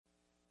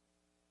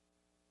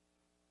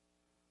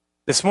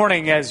This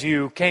morning, as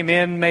you came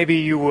in, maybe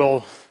you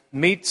will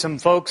meet some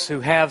folks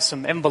who have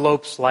some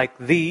envelopes like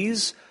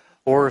these,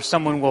 or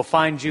someone will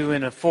find you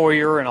in a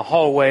foyer, in a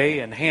hallway,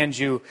 and hand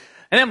you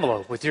an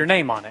envelope with your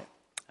name on it.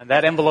 And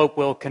that envelope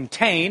will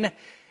contain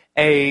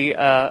a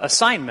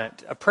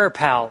assignment, a Prayer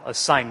Pal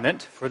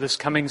assignment for this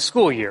coming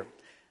school year.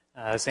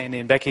 Sandy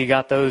and Becky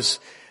got those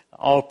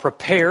all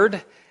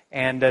prepared,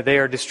 and they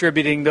are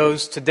distributing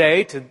those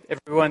today to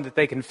everyone that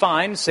they can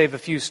find, save a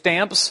few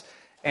stamps,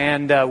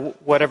 and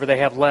whatever they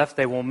have left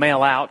they will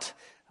mail out.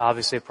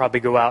 Obviously, it'll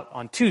probably go out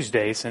on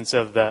Tuesday since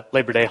of the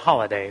Labor Day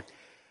holiday.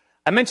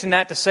 I mentioned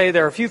that to say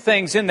there are a few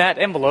things in that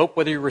envelope,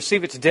 whether you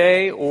receive it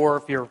today or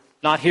if you're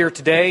not here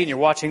today and you're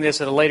watching this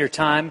at a later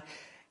time,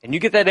 and you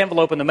get that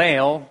envelope in the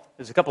mail,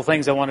 there's a couple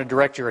things I want to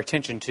direct your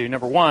attention to.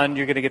 Number one,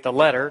 you're going to get the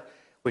letter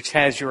which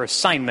has your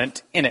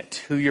assignment in it,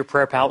 who your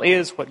prayer pal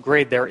is, what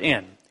grade they're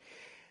in.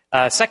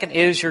 Second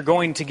is you're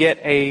going to get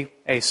a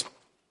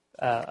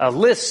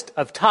list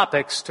of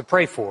topics to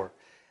pray for.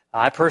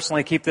 I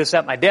personally keep this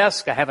at my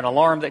desk. I have an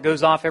alarm that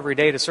goes off every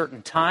day at a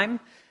certain time,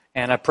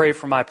 and I pray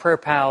for my prayer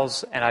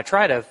pals, and I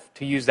try to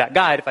use that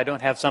guide if I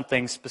don't have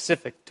something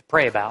specific to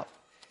pray about.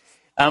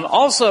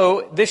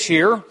 Also, this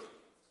year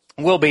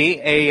will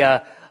be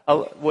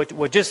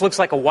what just looks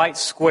like a white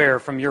square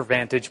from your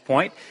vantage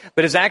point,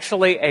 but is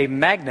actually a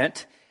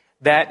magnet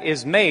that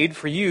is made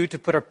for you to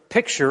put a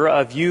picture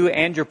of you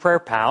and your prayer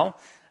pal,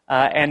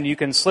 and you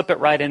can slip it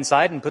right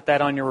inside and put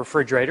that on your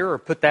refrigerator or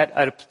put that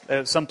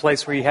at some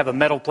place where you have a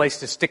metal place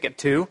to stick it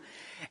to.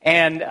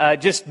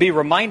 And just be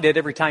reminded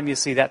every time you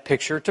see that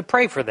picture to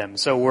pray for them.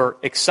 So we're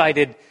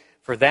excited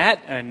for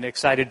that and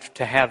excited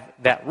to have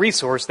that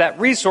resource. That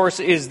resource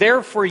is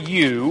there for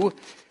you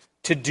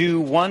to do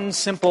one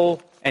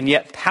simple and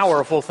yet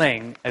powerful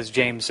thing, as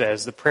James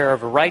says. The prayer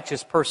of a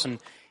righteous person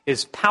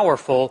is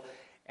powerful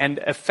and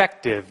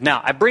effective.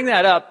 Now, I bring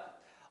that up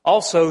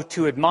also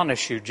to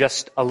admonish you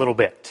just a little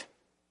bit.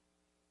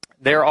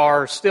 There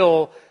are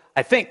still,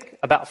 I think,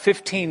 about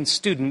 15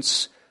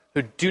 students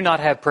who do not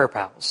have prayer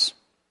pals.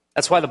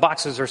 That's why the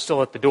boxes are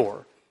still at the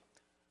door.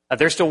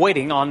 They're still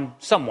waiting on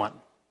someone.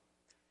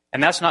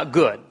 And that's not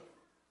good.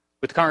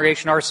 With a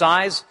congregation our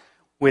size,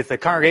 with a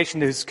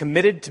congregation that is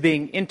committed to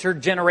being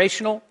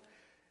intergenerational,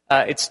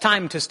 it's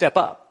time to step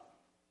up.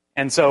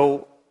 And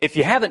so, if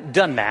you haven't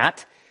done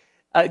that,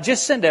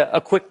 just send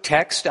a quick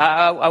text.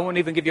 I won't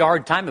even give you a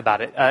hard time about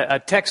it.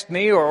 Text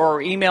me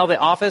or email the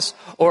office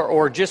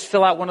or just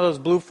fill out one of those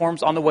blue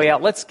forms on the way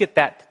out. Let's get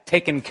that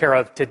taken care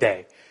of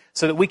today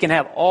so that we can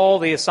have all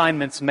the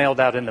assignments mailed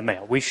out in the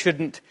mail. We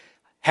shouldn't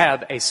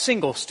have a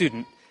single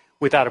student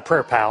without a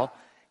prayer pal,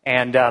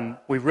 and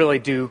we really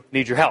do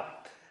need your help.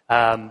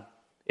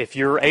 If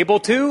you're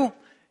able to,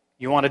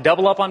 you want to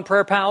double up on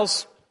prayer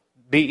pals,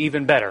 be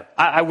even better.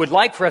 I would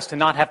like for us to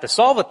not have to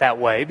solve it that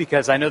way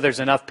because I know there's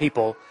enough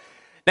people.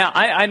 Now,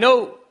 I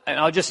know, and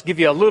I'll just give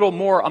you a little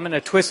more. I'm going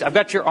to twist. I've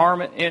got your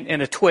arm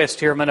in a twist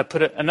here. I'm going to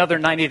put another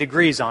 90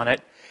 degrees on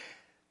it.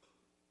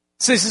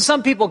 So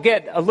some people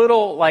get a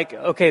little like,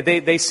 okay,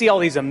 they see all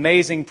these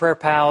amazing prayer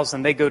pals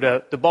and they go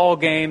to the ball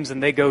games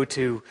and they go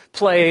to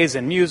plays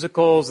and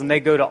musicals and they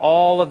go to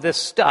all of this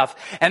stuff.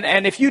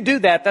 And if you do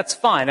that, that's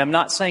fine. I'm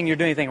not saying you're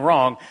doing anything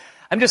wrong.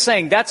 I'm just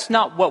saying that's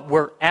not what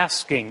we're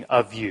asking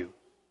of you.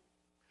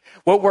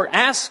 What we're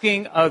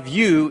asking of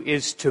you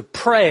is to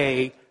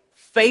pray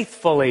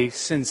faithfully,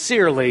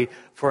 sincerely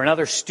for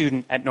another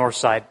student at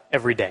Northside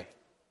every day.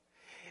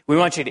 We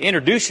want you to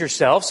introduce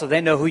yourself so they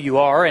know who you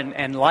are,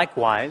 and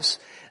likewise.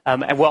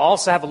 And we'll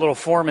also have a little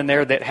form in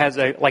there that has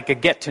a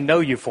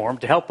get-to-know-you form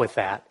to help with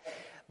that.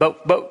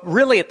 But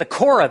really at the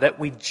core of it,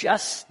 we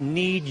just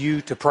need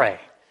you to pray.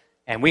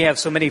 And we have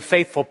so many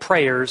faithful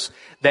prayers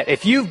that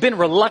if you've been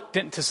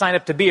reluctant to sign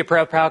up to be a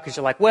prayer pal because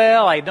you're like,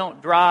 well, I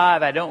don't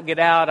drive, I don't get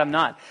out, I'm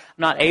not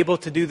able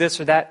to do this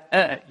or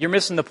that, you're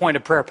missing the point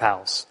of prayer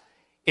pals.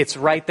 It's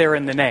right there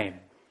in the name.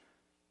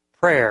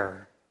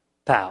 Prayer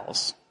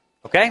pals.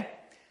 Okay?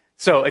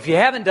 So if you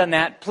haven't done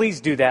that,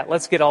 please do that.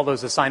 Let's get all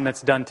those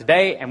assignments done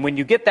today. And when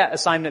you get that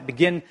assignment,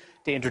 begin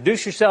to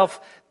introduce yourself,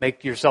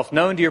 make yourself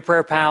known to your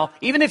prayer pal.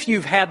 Even if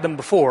you've had them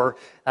before,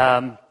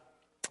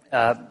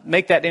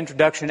 make that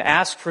introduction.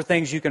 Ask for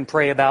things you can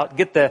pray about.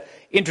 Get the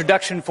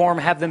introduction form,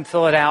 have them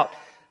fill it out.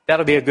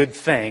 That'll be a good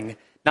thing.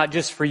 Not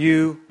just for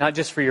you, not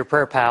just for your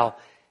prayer pal.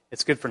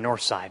 It's good for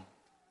Northside.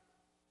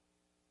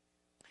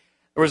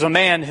 There was a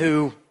man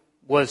who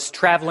was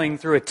traveling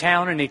through a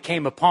town and he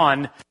came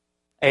upon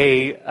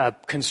a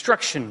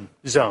construction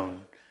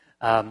zone,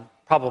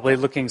 probably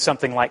looking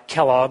something like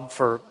Kellogg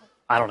for,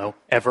 I don't know,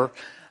 ever.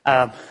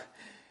 In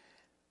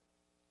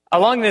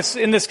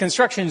this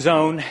construction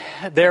zone,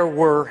 there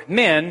were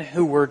men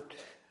who were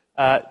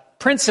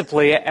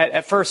principally,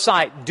 at first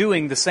sight,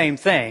 doing the same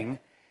thing.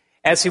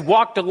 As he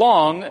walked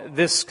along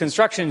this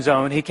construction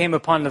zone, he came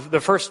upon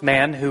the first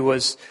man who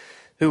was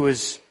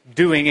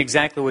doing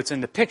exactly what's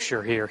in the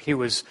picture here. He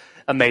was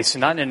a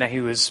mason, and he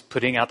was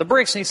putting out the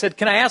bricks. And he said,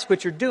 "Can I ask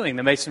what you're doing?"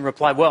 The mason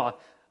replied, "Well,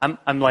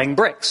 I'm laying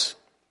bricks."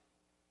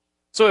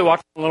 So he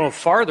walked a little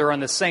farther on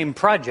the same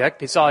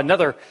project. He saw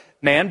another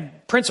man,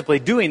 principally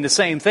doing the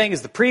same thing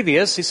as the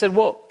previous. He said,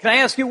 well, can I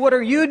ask you, what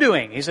are you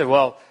doing? He said,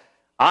 well,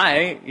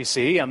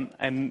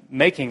 I'm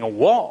making a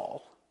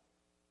wall.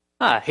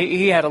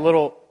 He had a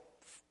little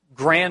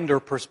grander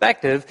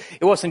perspective.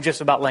 It wasn't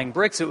just about laying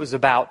bricks, it was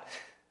about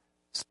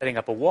setting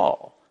up a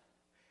wall.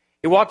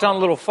 He walked on a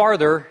little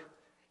farther,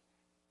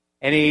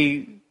 and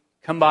he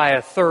come by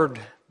a third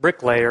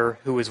bricklayer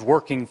who was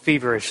working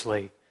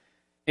feverishly.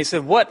 He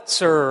said, what,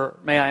 sir,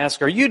 may I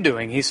ask, are you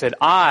doing? He said,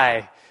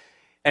 I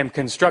am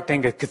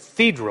constructing a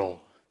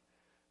cathedral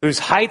whose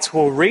heights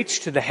will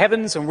reach to the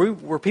heavens and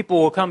where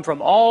people will come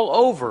from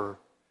all over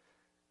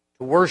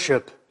to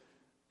worship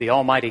the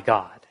Almighty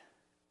God.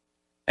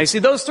 And you see,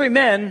 those three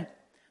men,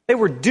 they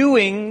were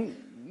doing,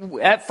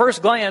 at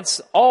first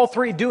glance, all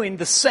three doing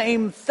the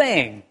same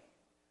thing.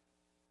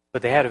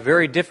 But they had a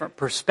very different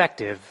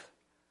perspective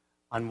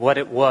on what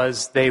it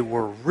was they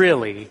were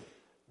really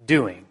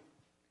doing.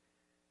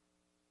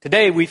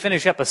 Today we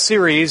finish up a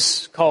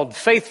series called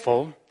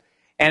Faithful,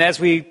 and as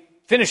we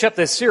finish up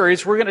this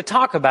series, we're going to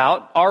talk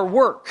about our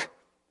work.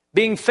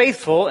 Being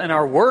faithful in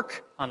our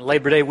work on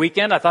Labor Day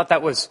weekend, I thought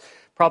that was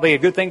probably a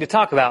good thing to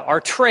talk about. Our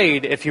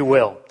trade, if you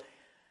will.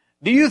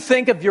 Do you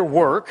think of your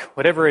work,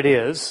 whatever it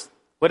is,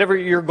 whatever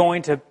you're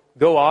going to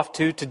go off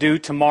to do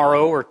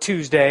tomorrow or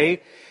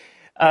Tuesday,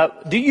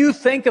 do you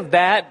think of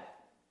that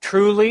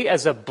truly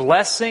as a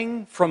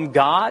blessing from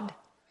God?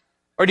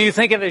 Or do you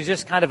think of it as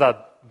just kind of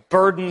a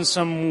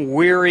burdensome,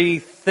 weary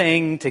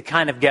thing to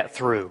kind of get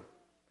through?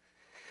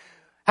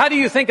 How do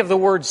you think of the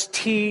words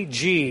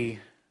TGIF?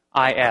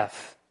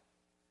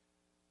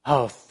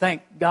 Oh,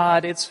 thank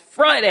God it's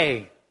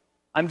Friday.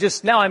 I'm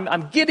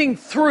getting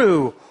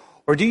through.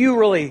 Or do you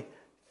really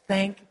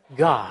thank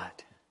God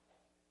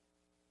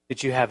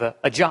that you have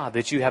a job,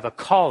 that you have a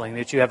calling,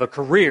 that you have a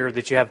career,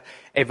 that you have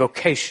a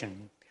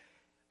vocation?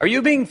 Are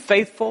you being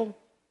faithful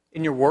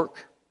in your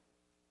work?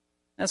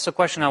 That's the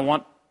question I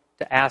want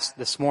to ask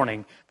this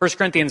morning. 1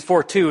 Corinthians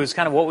 4:2 is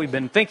kind of what we've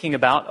been thinking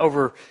about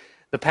over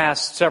the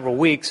past several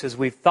weeks as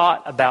we've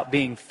thought about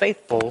being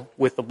faithful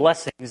with the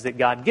blessings that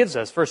God gives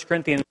us. 1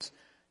 Corinthians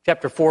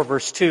chapter 4,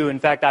 verse 2. In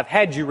fact, I've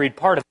had you read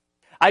part of it.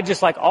 I'd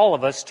just like all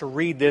of us to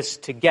read this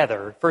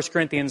together. 1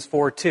 Corinthians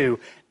 4:2.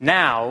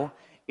 Now,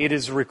 it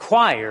is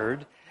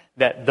required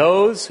that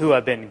those who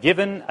have been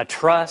given a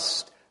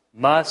trust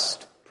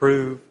must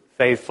prove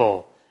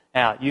faithful.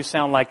 Now, you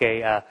sound like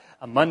a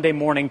Monday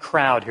morning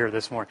crowd here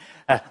this morning.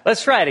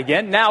 Let's try it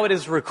again. Now it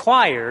is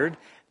required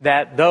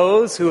that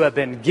those who have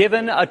been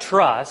given a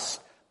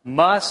trust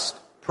must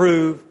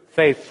prove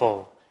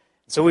faithful.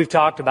 So we've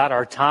talked about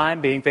our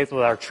time, being faithful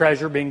with our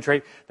treasure, being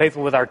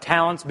faithful with our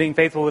talents, being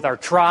faithful with our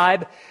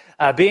tribe,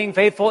 being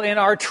faithful in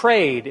our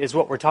trade is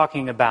what we're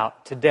talking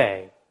about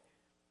today.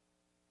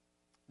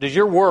 Does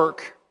your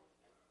work,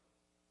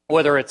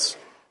 whether it's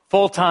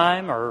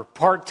full-time or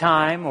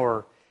part-time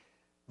or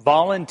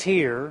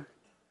volunteer,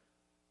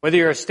 whether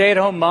you're a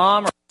stay-at-home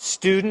mom or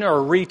student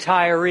or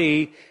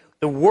retiree,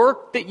 the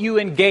work that you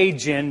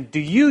engage in, do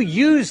you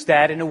use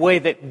that in a way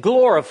that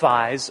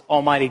glorifies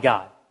Almighty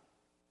God?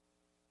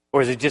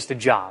 Or is it just a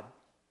job?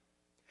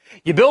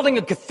 You building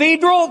a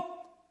cathedral?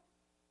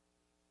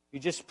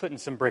 You're just putting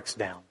some bricks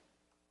down.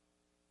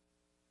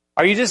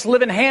 Are you just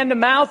living hand to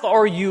mouth,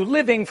 or are you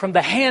living from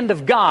the hand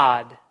of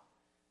God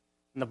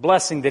and the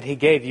blessing that He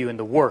gave you in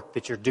the work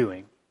that you're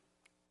doing?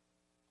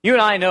 You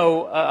and I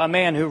know a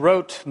man who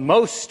wrote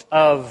most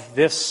of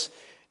this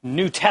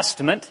New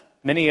Testament,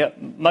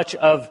 much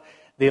of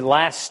the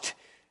last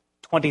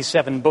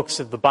 27 books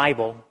of the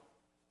Bible.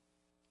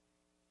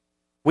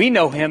 We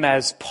know him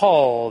as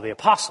Paul the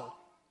Apostle.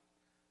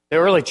 The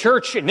early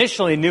church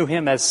initially knew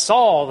him as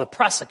Saul the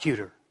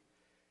persecutor,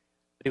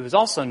 but he was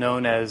also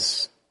known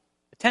as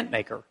the tent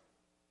maker.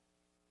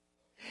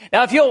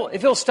 Now, if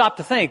you'll stop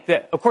to think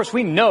that, of course,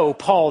 we know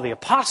Paul the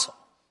Apostle,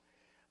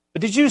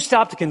 but did you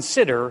stop to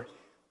consider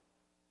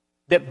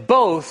that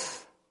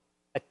both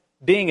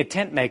being a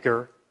tent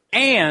maker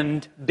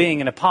and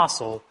being an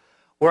apostle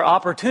were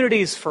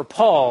opportunities for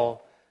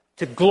Paul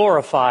to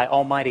glorify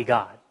Almighty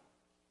God?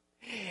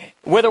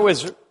 Whether it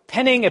was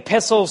penning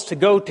epistles to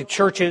go to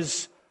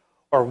churches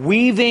or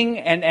weaving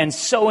and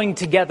sewing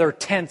together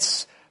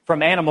tents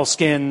from animal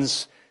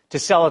skins to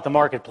sell at the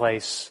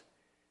marketplace,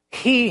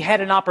 he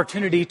had an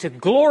opportunity to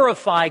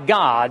glorify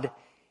God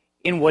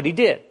in what he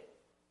did.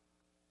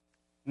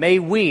 May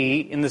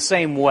we, in the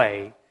same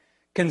way,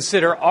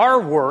 consider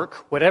our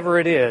work, whatever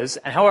it is,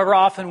 and however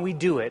often we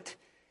do it,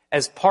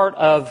 as part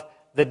of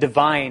the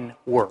divine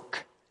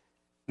work.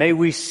 May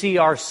we see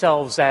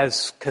ourselves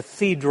as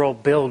cathedral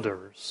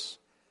builders,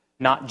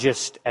 not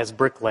just as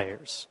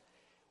bricklayers.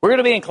 We're going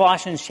to be in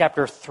Colossians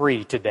chapter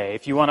 3 today.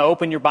 If you want to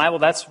open your Bible,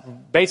 that's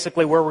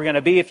basically where we're going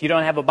to be. If you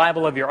don't have a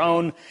Bible of your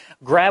own,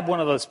 grab one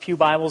of those pew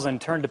Bibles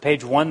and turn to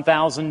page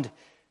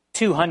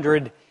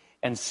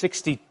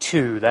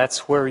 1262. That's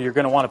where you're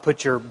going to want to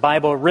put your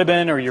Bible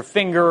ribbon or your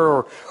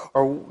finger,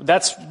 or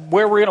that's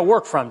where we're going to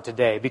work from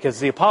today, because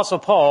the Apostle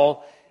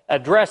Paul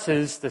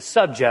addresses the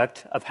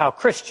subject of how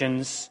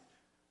Christians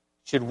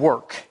should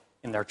work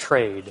in their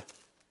trade.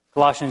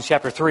 Colossians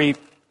chapter 3,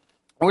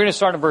 We're going to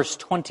start in verse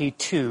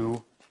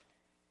 22,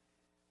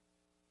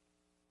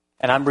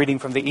 and I'm reading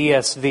from the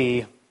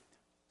ESV.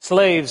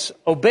 Slaves,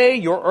 obey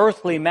your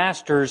earthly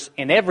masters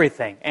in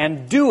everything,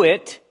 and do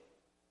it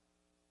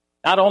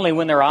not only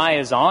when their eye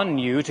is on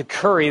you to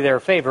curry their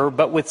favor,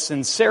 but with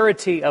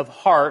sincerity of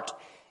heart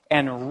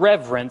and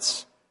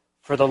reverence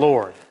for the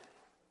Lord.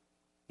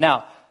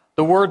 Now,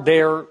 the word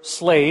there,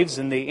 slaves,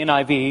 in the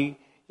NIV,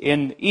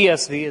 in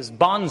ESV, is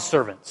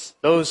bondservants,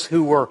 those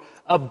who were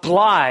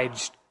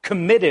obliged,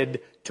 committed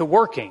to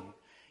working.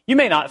 You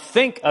may not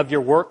think of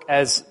your work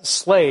as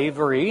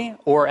slavery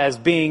or as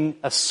being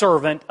a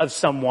servant of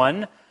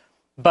someone,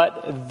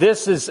 but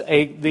this is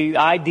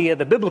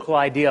the biblical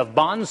idea of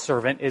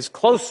bondservant is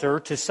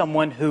closer to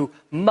someone who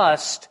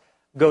must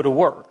go to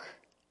work,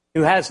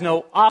 who has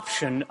no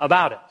option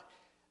about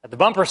it. The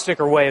bumper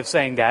sticker way of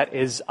saying that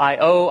is, I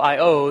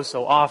owe,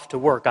 so off to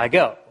work I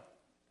go.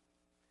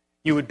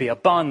 You would be a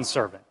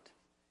bondservant.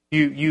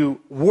 You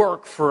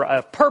work for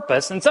a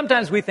purpose, and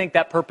sometimes we think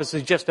that purpose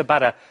is just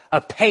about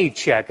a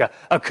paycheck,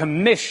 a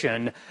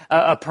commission,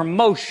 a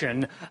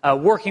promotion,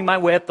 working my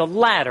way up the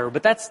ladder.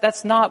 But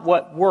that's not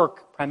what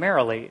work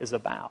primarily is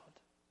about.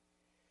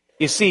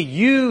 You see,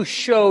 you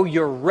show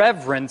your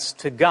reverence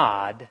to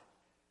God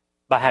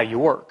by how you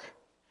work.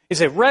 You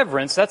say,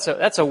 reverence,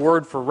 that's a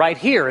word for right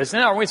here, isn't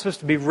it? Aren't we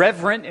supposed to be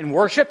reverent in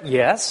worship?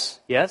 Yes,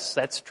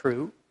 that's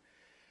true.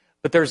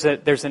 But there's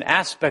an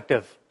aspect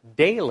of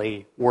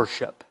daily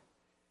worship.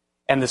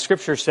 And the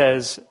Scripture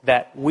says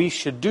that we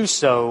should do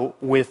so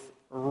with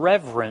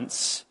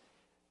reverence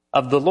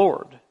of the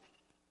Lord.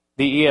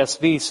 The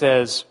ESV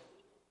says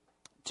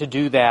to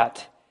do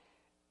that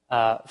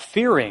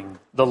fearing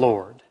the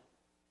Lord.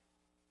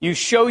 You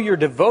show your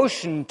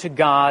devotion to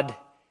God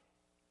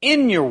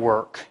in your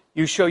work.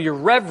 You show your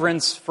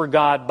reverence for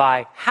God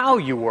by how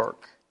you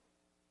work.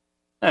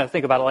 Now,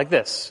 think about it like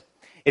this.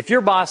 If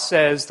your boss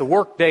says the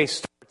workday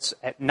starts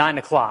at 9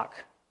 o'clock,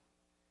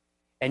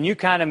 and you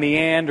kind of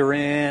meander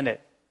in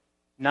at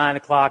 9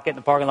 o'clock, get in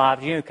the parking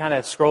lot, you kind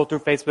of scroll through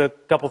Facebook,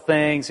 a couple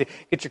things,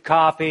 get your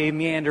coffee,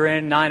 meander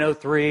in,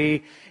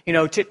 9:03,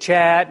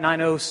 chit-chat,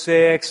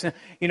 9:06.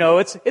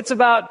 It's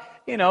about,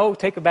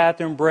 take a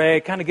bathroom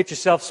break, kind of get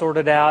yourself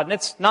sorted out, and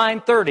it's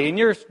 9:30, and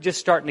you're just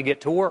starting to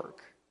get to work.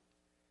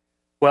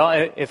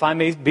 Well, if I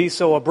may be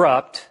so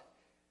abrupt,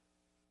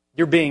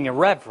 you're being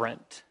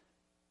irreverent.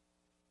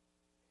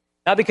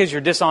 Not because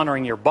you're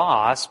dishonoring your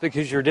boss,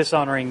 because you're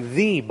dishonoring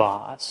the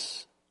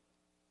boss.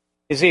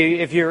 You see,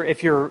 if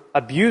you're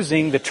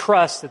abusing the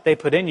trust that they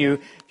put in you,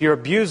 if you're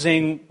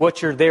abusing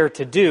what you're there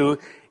to do,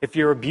 if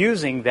you're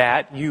abusing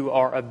that, you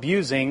are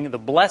abusing the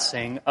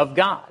blessing of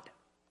God.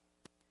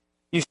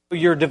 You show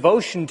your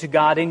devotion to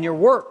God in your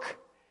work.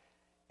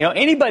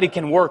 Anybody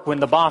can work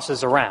when the boss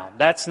is around.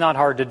 That's not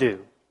hard to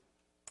do.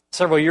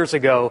 Several years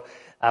ago,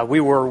 we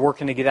were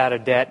working to get out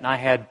of debt, and I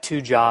had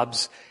 2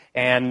 jobs.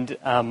 And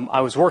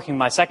I was working,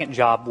 my second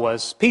job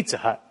was Pizza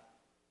Hut.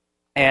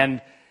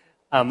 And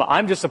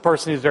I'm just a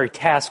person who's very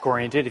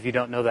task-oriented, if you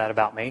don't know that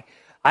about me.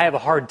 I have a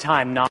hard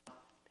time not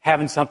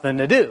having something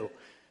to do.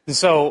 And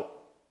so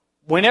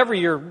whenever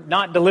you're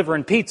not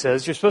delivering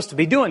pizzas, you're supposed to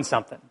be doing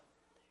something.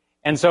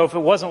 And so if it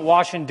wasn't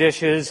washing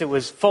dishes, it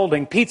was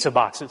folding pizza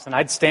boxes. And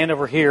I'd stand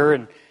over here,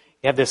 and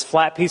you have this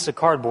flat piece of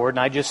cardboard, and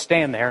I'd just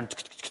stand there and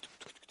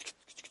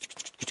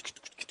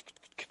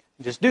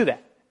just do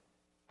that.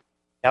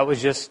 That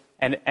was just,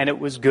 and it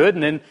was good.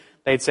 And then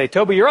they'd say,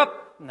 Toby, you're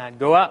up. And I'd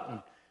go out and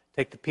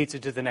take the pizza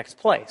to the next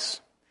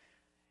place.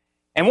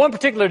 And one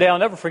particular day, I'll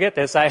never forget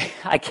this, I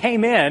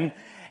came in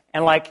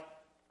and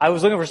I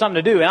was looking for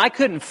something to do, and I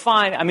couldn't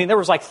find, there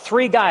was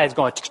 3 guys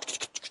going,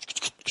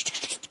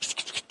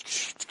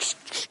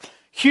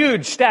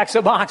 huge stacks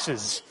of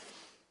boxes.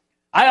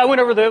 I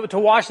went over to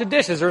wash the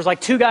dishes. There was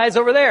 2 guys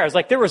over there.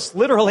 There was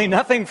literally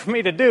nothing for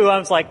me to do. I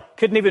was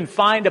couldn't even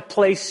find a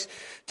place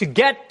to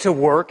get to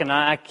work, and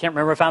I can't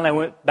remember. Finally, I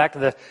went back to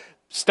the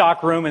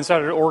stock room and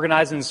started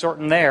organizing and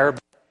sorting there.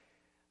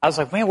 I was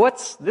man,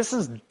 this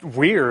is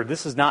weird.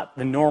 This is not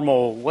the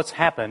normal, what's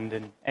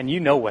happened, and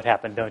you know what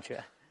happened, don't you?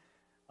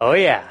 Oh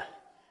yeah,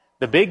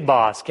 the big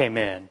boss came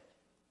in.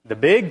 The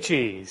big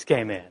cheese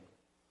came in.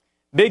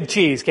 Big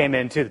cheese came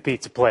into the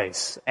pizza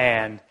place,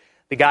 and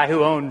the guy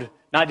who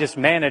not just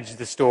managed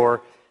the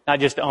store, not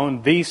just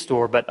owned the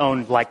store, but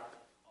owned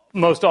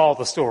most all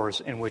the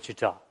stores in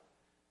Wichita.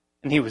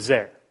 And he was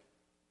there.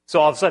 So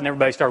all of a sudden,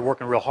 everybody started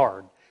working real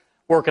hard.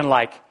 Working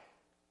like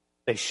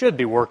they should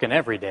be working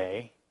every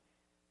day,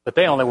 but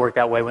they only work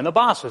that way when the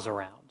boss is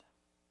around.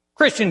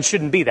 Christians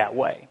shouldn't be that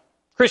way.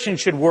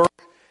 Christians should work,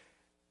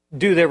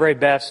 do their very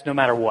best no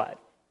matter what.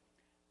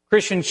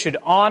 Christians should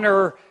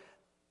honor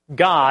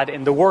God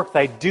in the work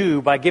they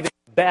do by giving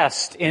the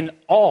best in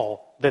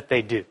all that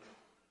they do.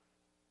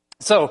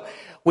 So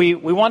we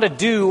want to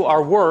do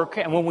our work,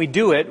 and when we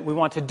do it, we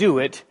want to do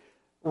it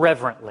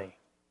reverently.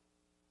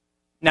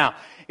 Now,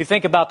 you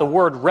think about the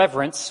word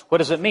reverence, what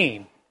does it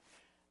mean?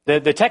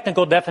 The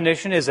technical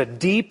definition is a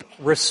deep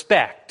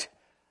respect,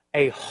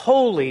 a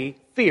holy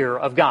fear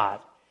of God.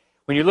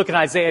 When you look at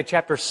Isaiah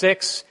chapter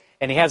 6,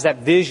 and he has that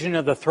vision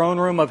of the throne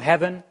room of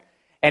heaven,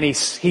 And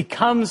he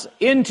comes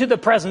into the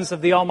presence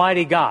of the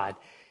Almighty God.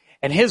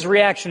 And his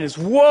reaction is,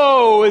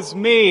 woe is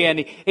me.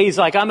 And he's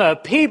like, I'm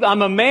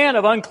a man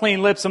of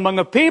unclean lips among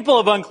a people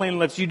of unclean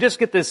lips. You just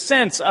get this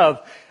sense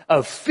of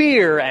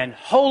fear and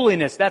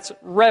holiness. That's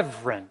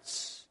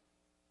reverence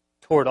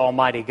toward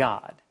Almighty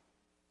God.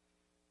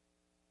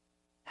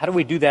 How do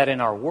we do that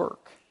in our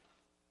work?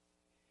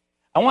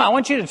 I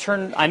want you to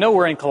turn, I know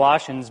we're in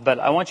Colossians, but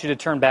I want you to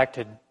turn back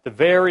to the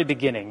very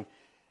beginning,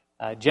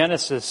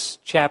 Genesis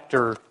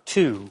chapter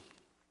 2.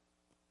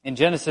 In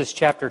Genesis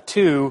chapter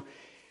 2,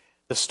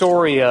 the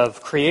story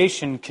of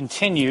creation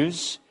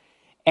continues,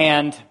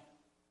 and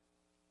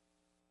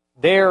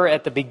there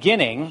at the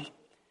beginning,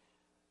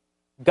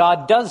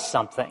 God does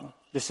something.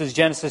 This is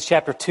Genesis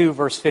chapter 2,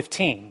 verse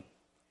 15.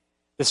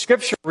 The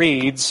scripture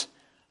reads,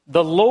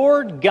 "The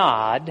Lord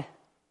God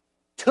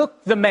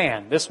took the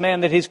man," this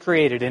man that he's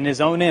created in his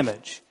own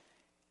image,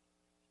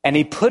 "and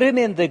he put him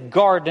in the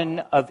Garden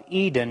of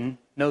Eden,"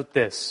 note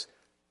this,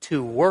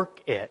 "to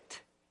work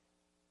it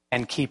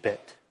and keep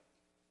it."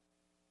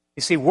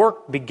 You see,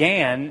 work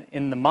began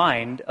in the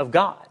mind of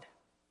God.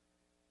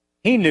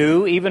 He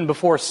knew, even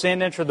before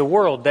sin entered the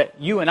world, that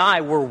you and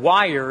I were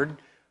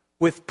wired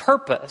with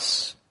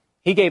purpose.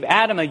 He gave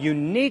Adam a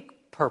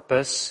unique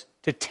purpose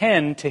to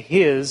tend to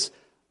his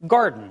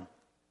garden.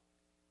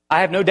 I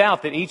have no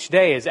doubt that each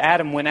day as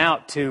Adam went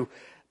out to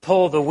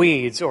pull the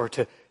weeds or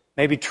to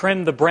maybe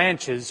trim the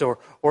branches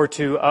or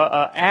to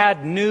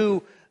add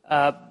new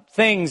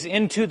things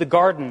into the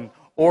garden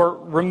or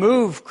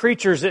remove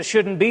creatures that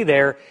shouldn't be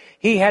there,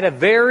 he had a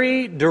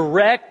very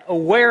direct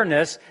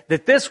awareness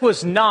that this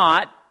was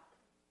not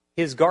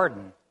his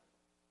garden.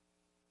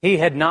 He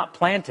had not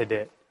planted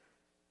it,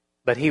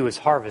 but he was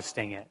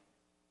harvesting it.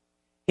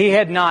 He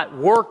had not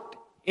worked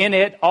in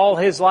it all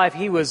his life.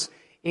 He was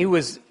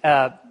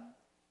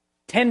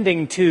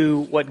tending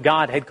to what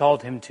God had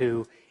called him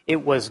to.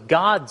 It was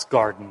God's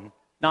garden,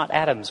 not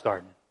Adam's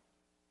garden.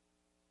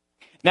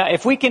 Now,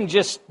 if we can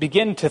just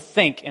begin to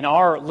think in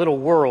our little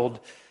world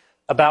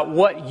about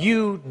what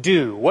you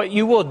do, what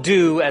you will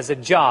do as a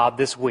job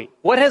this week.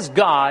 What has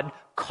God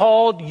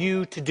called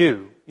you to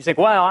do? You think,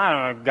 well, I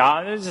don't know,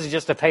 God, this is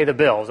just to pay the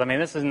bills.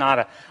 This is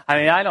not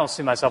I don't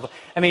see myself.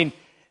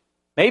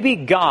 Maybe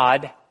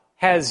God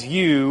has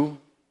you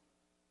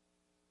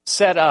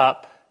set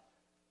up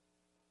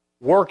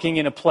working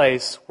in a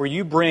place where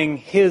you bring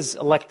His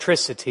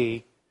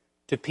electricity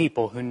to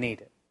people who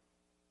need it.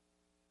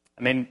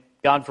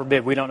 God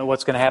forbid, we don't know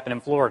what's going to happen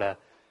in Florida.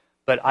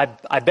 But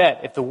I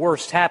bet if the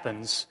worst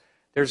happens,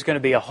 there's going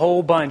to be a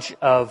whole bunch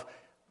of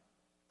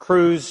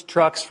cruise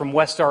trucks from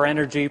Westar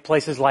Energy,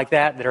 places like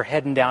that are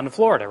heading down to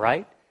Florida,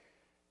 right?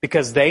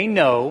 Because they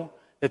know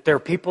that there are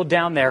people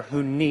down there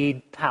who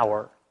need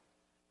power,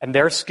 and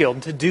they're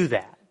skilled to do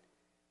that.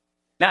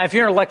 Now, if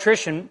you're an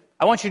electrician,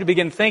 I want you to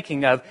begin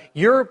thinking of,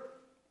 you're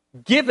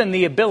given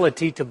the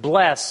ability to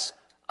bless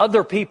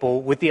other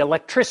people with the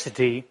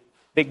electricity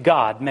that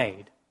God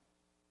made.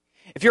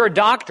 If you're a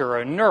doctor or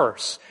a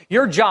nurse,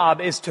 your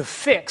job is to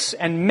fix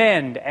and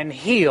mend and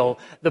heal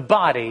the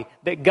body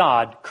that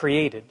God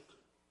created.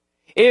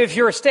 If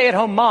you're a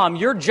stay-at-home mom,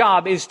 your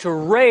job is to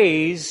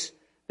raise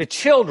the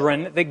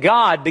children that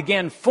God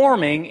began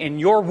forming in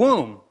your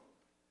womb.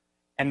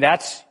 And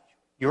that's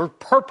your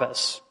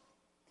purpose.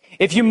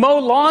 If you mow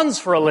lawns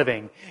for a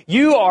living,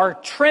 you are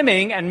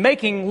trimming and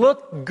making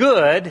look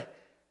good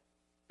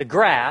the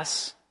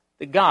grass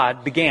that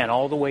God began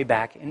all the way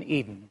back in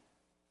Eden.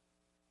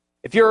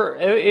 If you're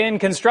in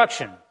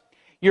construction,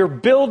 you're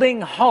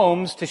building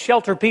homes to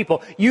shelter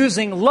people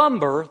using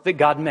lumber that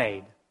God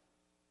made.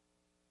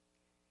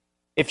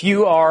 If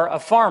you are a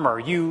farmer,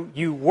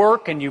 you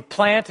work and you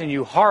plant and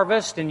you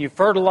harvest and you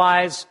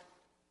fertilize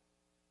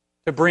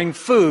to bring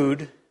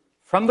food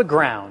from the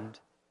ground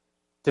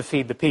to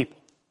feed the people.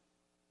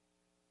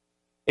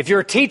 If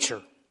you're a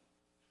teacher,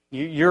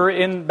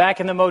 you're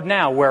back in the mode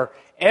now where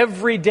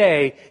every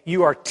day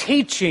you are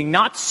teaching,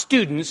 not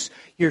students,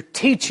 you're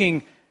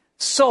teaching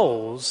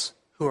souls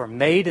who are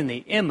made in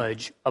the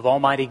image of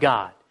Almighty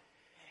God.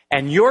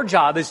 And your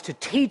job is to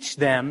teach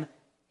them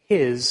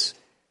His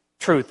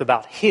truth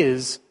about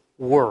His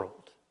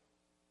world.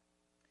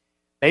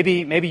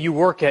 Maybe you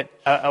work at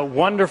a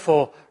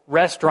wonderful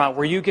restaurant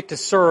where you get to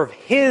serve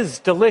His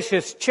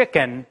delicious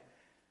chicken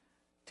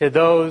to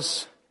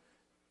those,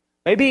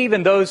 maybe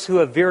even those who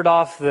have veered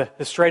off the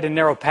straight and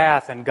narrow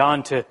path and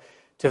gone to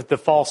the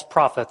false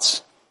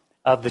prophets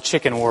of the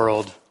chicken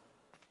world.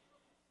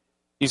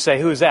 You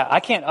say, who is that? I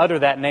can't utter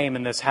that name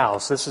in this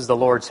house. This is the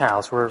Lord's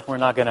house. We're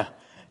not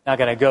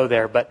gonna go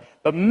there. But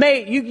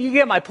you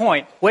get my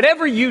point.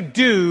 Whatever you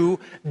do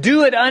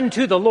it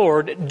unto the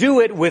Lord. Do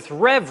it with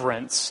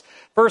reverence.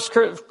 1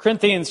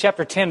 Corinthians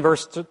chapter 10,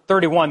 verse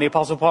 31, the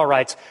Apostle Paul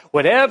writes,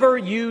 whatever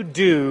you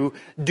do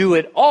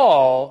it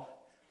all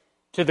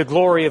to the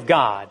glory of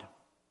God.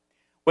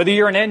 Whether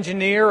you're an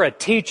engineer, a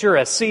teacher,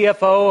 a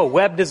CFO, a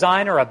web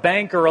designer, a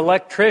banker,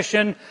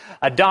 electrician,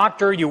 a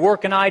doctor, you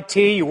work in IT,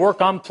 you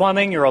work on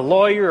plumbing, you're a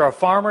lawyer, you're a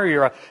farmer,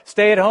 you're a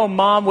stay-at-home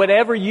mom,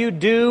 whatever you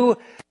do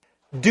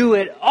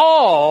it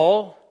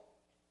all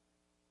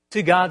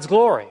to God's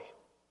glory.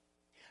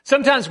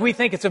 Sometimes we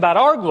think it's about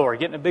our glory,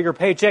 getting a bigger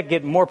paycheck,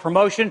 getting more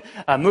promotion,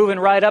 moving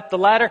right up the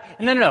ladder.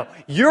 No.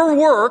 Your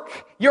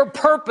work, your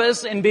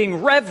purpose in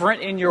being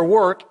reverent in your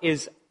work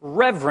is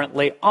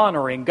reverently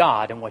honoring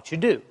God in what you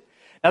do.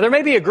 Now, there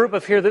may be a group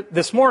of here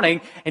this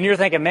morning, and you're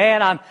thinking,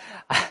 man,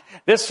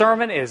 this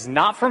sermon is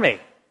not for me.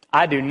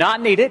 I do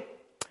not need it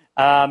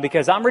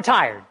because I'm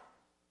retired.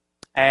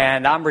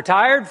 And I'm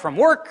retired from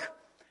work,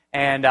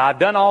 and I've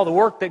done all the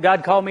work that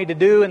God called me to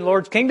do in the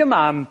Lord's kingdom.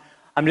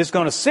 I'm just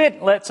going to sit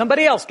and let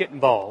somebody else get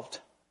involved.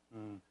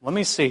 Let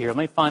me see here. Let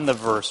me find the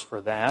verse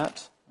for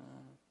that.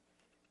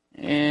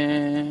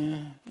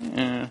 I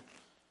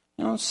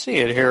don't see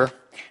it here.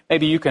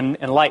 Maybe you can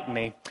enlighten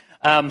me.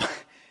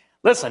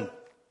 Listen,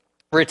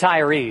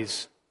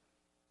 retirees,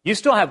 you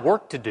still have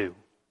work to do.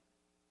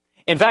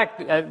 In fact,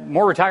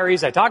 more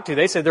retirees I talk to,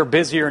 they say they're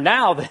busier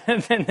now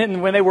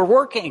than when they were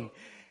working.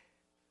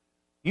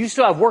 You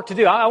still have work to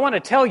do. I want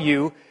to tell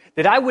you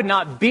that I would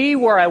not be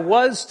where I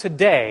was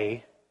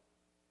today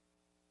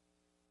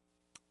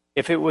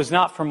if it was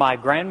not for my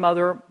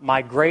grandmother,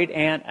 my great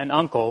aunt, and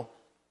uncle.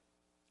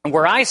 And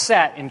where I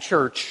sat in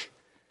church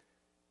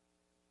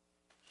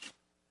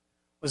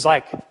would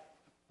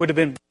have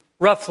been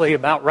roughly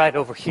about right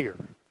over here.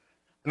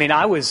 I mean,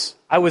 I was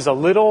a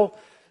little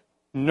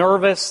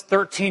nervous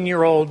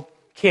 13-year-old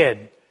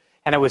kid,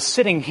 and I was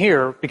sitting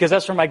here because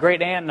that's where my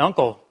great aunt and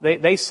uncle,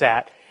 they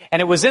sat.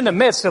 And it was in the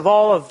midst of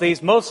all of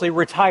these mostly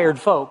retired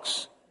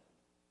folks.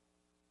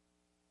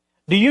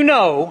 Do you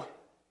know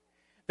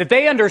that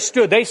they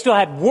understood they still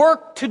had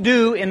work to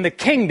do in the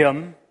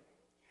kingdom,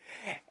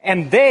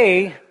 and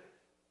they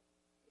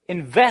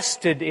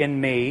invested in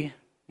me,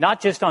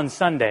 not just on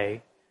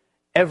Sunday,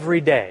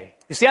 every day.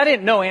 You see, I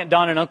didn't know Aunt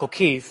Dawn and Uncle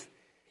Keith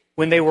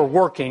when they were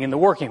working in the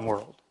working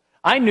world.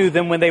 I knew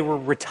them when they were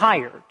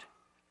retired.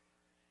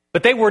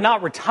 But they were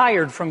not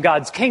retired from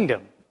God's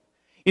kingdom.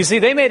 You see,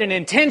 they made an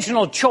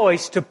intentional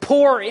choice to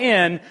pour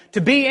in, to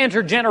be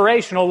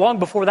intergenerational long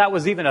before that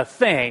was even a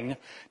thing,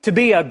 to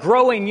be a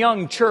growing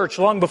young church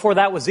long before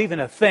that was even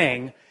a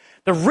thing.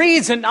 The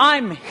reason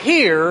I'm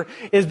here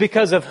is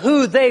because of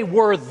who they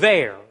were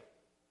there.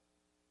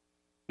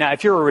 Now,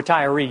 if you're a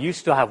retiree, you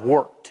still have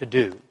work to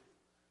do.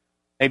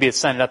 Maybe it's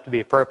signing up to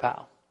be a prayer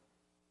pal.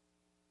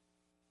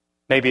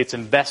 Maybe it's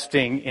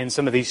investing in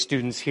some of these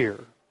students here.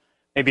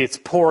 Maybe it's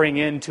pouring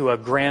into a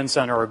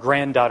grandson or a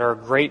granddaughter, a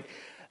great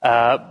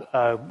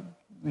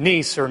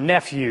niece or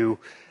nephew.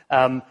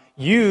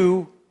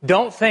 You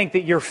don't think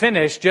that you're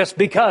finished just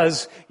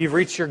because you've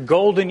reached your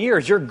golden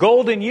years. Your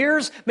golden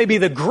years may be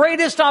the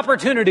greatest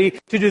opportunity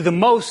to do the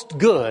most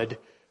good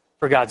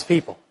for God's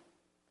people.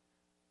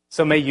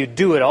 So may you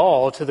do it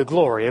all to the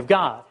glory of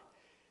God.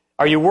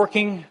 Are you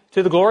working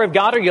to the glory of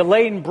God? Are you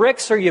laying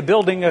bricks? Or are you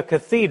building a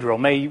cathedral?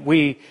 May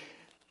we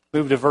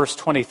move to verse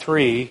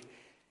 23.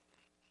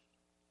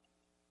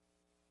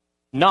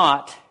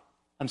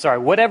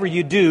 Whatever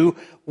you do,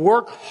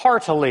 work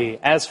heartily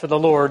as for the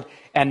Lord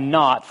and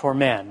not for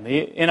men.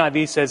 The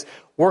NIV says,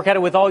 work at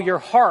it with all your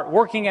heart,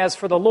 working as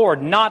for the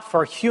Lord, not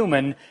for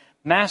human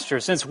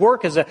masters. Since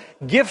work is a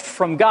gift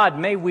from God,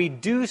 may we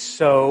do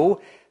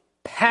so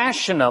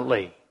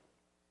passionately.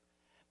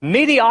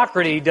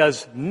 Mediocrity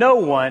does no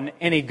one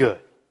any good.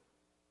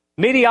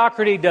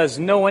 Mediocrity does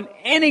no one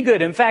any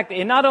good. In fact,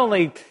 it not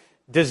only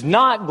does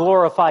not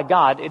glorify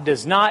God, it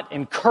does not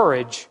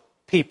encourage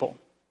people.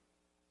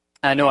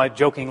 I know I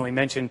jokingly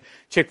mentioned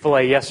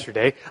Chick-fil-A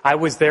yesterday. I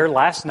was there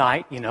last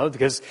night,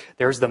 because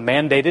there's the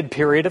mandated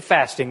period of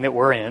fasting that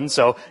we're in,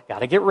 so got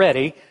to get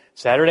ready.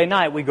 Saturday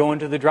night, we go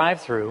into the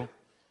drive-thru,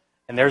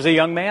 and there's a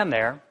young man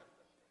there,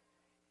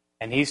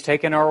 and he's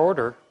taking our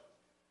order.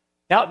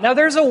 Now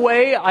there's a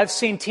way I've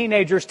seen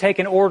teenagers take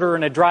an order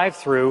in a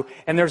drive-thru,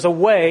 and there's a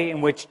way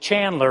in which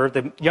Chandler,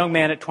 the young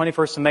man at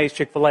 21st and Mays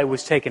Chick-fil-A,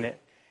 was taking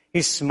it.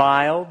 He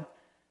smiled.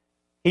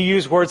 He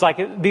used words like,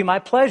 it'd be my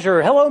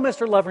pleasure. Hello,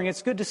 Mr. Lovering.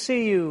 It's good to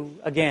see you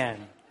again.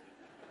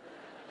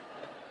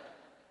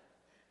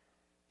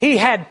 He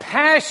had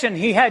passion.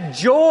 He had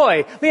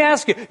joy. Let me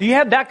ask you, do you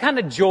have that kind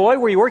of joy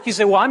where you work? You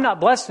say, well, I'm not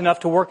blessed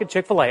enough to work at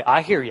Chick-fil-A.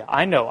 I hear you.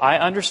 I know. I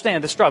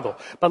understand the struggle.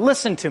 But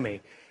listen to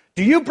me.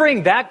 Do you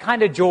bring that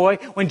kind of joy?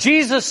 When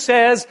Jesus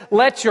says,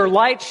 let your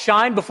light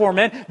shine before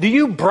men, do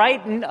you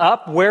brighten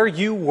up where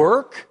you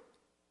work?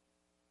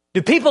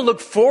 Do people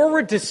look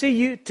forward to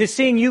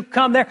seeing you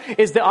come there?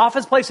 Is the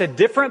office place a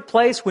different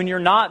place when you're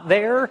not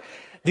there?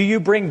 Do you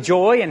bring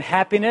joy and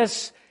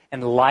happiness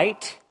and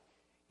light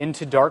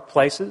into dark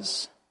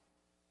places?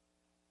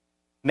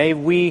 May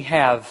we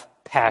have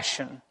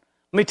passion.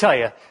 Let me tell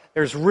you,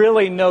 there's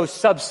really no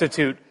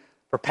substitute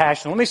for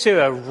passion. Let me show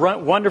you a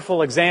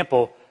wonderful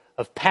example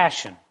of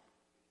passion.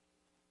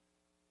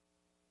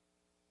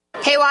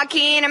 Hey,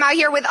 Joaquin, I'm out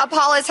here with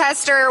Apollos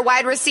Hester,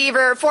 wide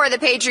receiver for the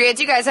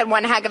Patriots. You guys had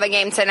one heck of a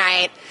game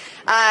tonight.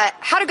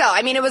 How'd it go?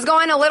 I mean, it was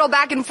going a little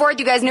back and forth.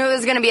 You guys knew it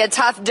was going to be a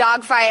tough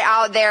dogfight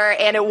out there,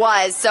 and it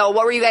was. So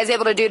what were you guys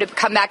able to do to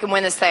come back and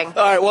win this thing? All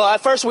right, well, at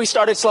first we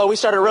started slow. We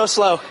started real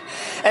slow.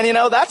 And,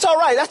 that's all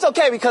right. That's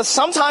okay, because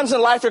sometimes in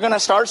life you're going to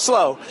start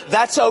slow.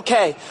 That's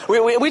okay.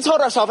 We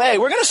told ourselves, hey,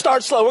 we're going to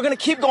start slow. We're going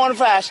to keep going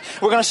fast.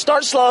 We're going to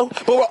start slow,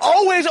 but we're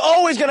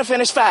always going to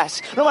finish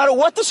fast. No matter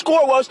what the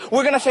score was,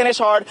 we're going to finish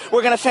hard.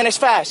 We're going to finish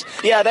fast.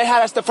 Yeah, they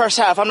had us the first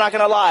half. I'm not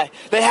going to lie.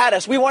 They had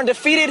us. We weren't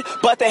defeated,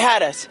 but they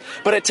had us.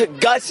 But it took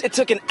guts. It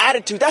took an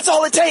attitude. That's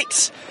all it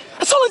takes.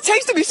 That's all it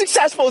takes to be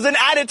successful is an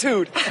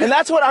attitude. And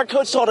that's what our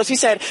coach told us. He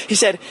said,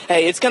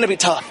 hey, it's going to be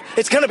tough.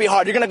 It's going to be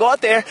hard. You're going to go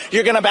out there.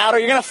 You're going to battle.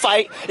 You're going to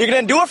fight. You're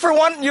going to do it for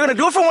one. You're going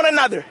to do it for one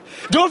another.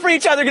 Do it for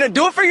each other. You're going to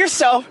do it for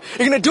yourself.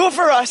 You're going to do it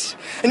for us.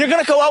 And you're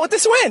going to go out with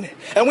this win.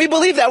 And we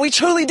believe that. We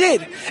truly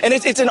did. And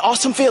it's an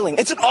awesome feeling.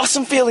 It's an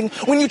awesome feeling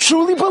when you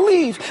truly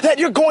believe that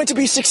you're going to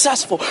be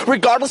successful.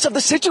 Regardless of the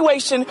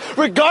situation,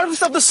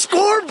 regardless of the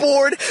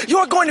scoreboard,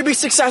 you're going to be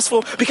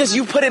successful because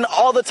you put in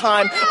all the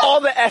time, all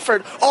the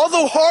effort, all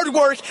the hard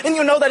work, and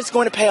you know that it's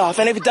going to pay off.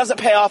 And if it doesn't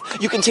pay off,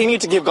 you continue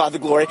to give God the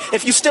glory.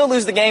 If you still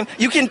lose the game,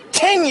 you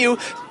continue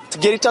to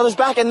get each other's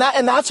back. And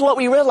that's what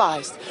we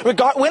realized.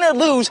 Win or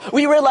lose,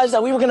 we realized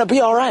that we were going to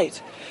be all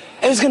right.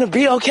 It was going to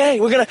be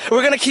okay. We're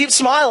going to keep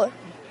smiling.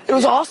 It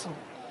was awesome.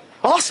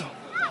 Awesome.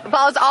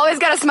 Paul's always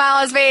got a smile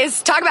on his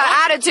face. Talk about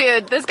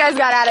attitude. This guy's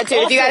got attitude.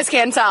 Awesome. You guys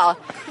can't tell.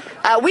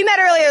 We met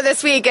earlier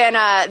this week,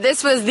 and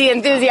this was the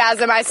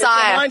enthusiasm I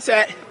saw. It's the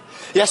mindset.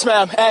 Yes,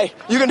 ma'am. Hey,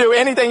 you can do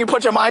anything you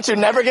put your mind to.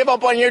 Never give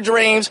up on your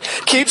dreams.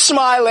 Keep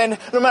smiling.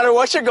 No matter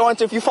what you're going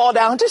through, if you fall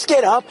down, just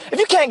get up. If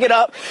you can't get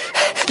up,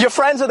 your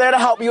friends are there to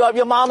help you up.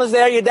 Your mama's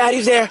there. Your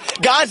daddy's there.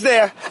 God's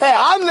there. Hey,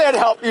 I'm there to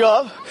help you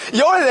up.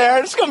 You're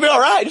there. It's going to be all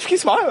right. Just keep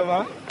smiling,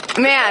 man.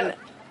 Man.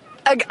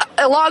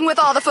 Along with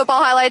all the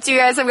football highlights you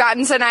guys have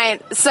gotten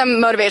tonight, some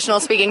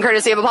motivational speaking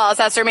courtesy of Apollos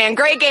Hester, man.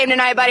 Great game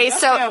tonight, buddy.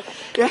 Yes, ma'am.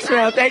 Yes,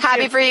 ma'am. Thank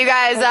happy you. For you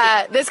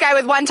guys. This guy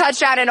with one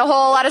touchdown and a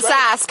whole lot of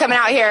sass coming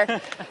out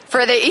here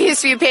for the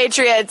Eastview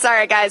Patriots. All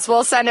right, guys,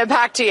 we'll send it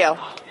back to you.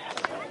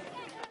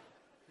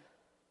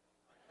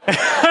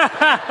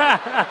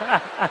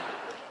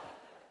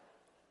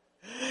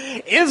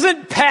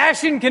 Isn't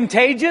passion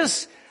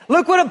contagious?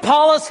 Look what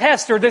Apollos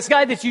Hester, this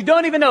guy that you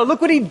don't even know, look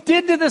what he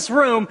did to this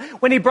room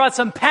when he brought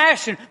some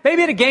passion,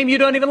 maybe at a game you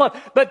don't even love.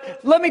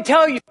 But let me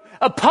tell you,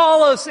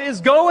 Apollos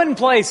is going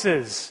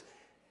places.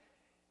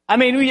 I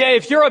mean,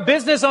 if you're a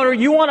business owner,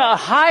 you want to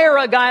hire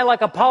a guy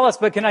like Apollos,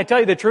 but can I tell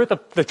you the truth?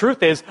 The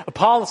truth is,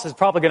 Apollos is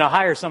probably going to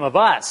hire some of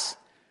us.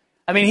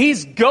 I mean,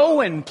 he's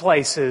going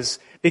places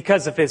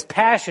because of his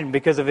passion,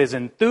 because of his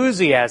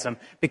enthusiasm,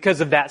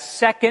 because of that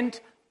second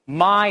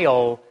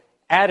mile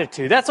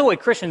attitude. That's the way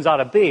Christians ought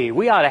to be.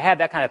 We ought to have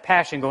that kind of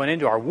passion going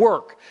into our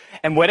work.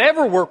 And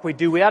whatever work we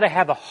do, we ought to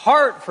have a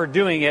heart for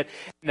doing it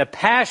and a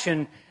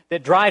passion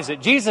that drives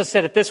it. Jesus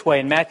said it this way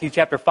in Matthew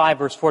chapter 5,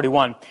 verse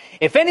 41.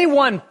 If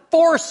anyone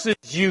forces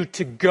you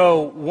to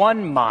go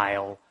 1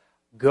 mile,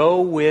 go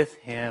with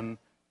him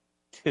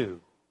 2.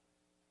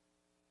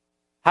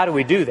 How do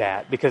we do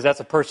that? Because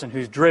that's a person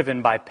who's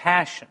driven by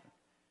passion.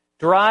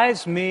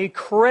 Drives me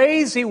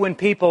crazy when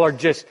people are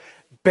just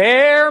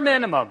bare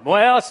minimum.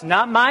 Well, it's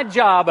not my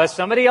job.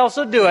 Somebody else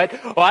will do it.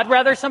 Well, I'd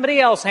rather somebody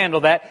else handle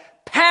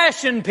that.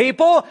 Passion,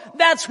 people,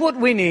 that's what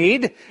we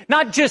need.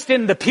 Not just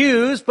in the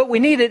pews, but we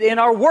need it in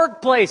our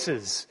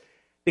workplaces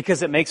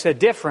because it makes a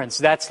difference.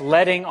 That's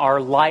letting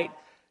our light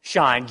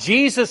shine.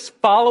 Jesus'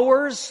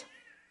 followers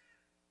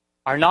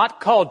are not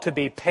called to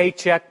be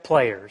paycheck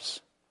players.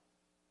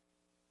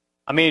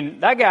 I mean,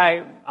 that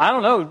guy, I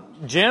don't know,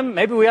 Jim,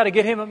 maybe we ought to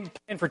get him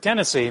in for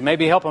Tennessee.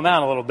 Maybe help him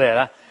out a little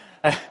bit.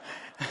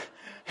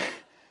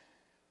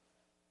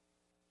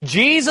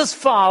 Jesus'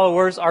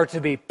 followers are to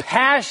be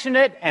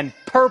passionate and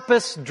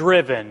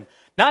purpose-driven,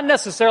 not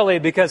necessarily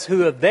because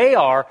who they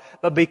are,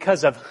 but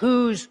because of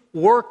who's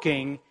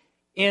working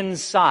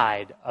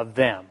inside of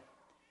them.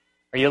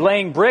 Are you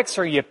laying bricks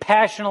or are you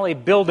passionately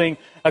building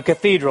a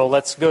cathedral?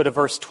 Let's go to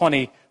verse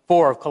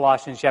 24 of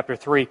Colossians chapter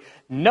 3.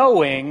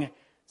 Knowing,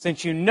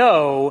 since you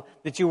know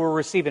that you will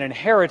receive an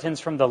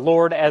inheritance from the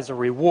Lord as a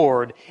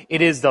reward,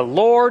 it is the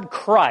Lord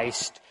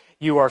Christ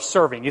you are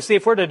serving. You see,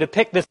 if we're to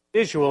depict this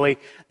visually,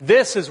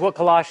 this is what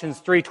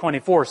Colossians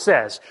 3:24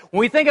 says.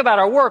 When we think about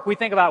our work, we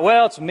think about,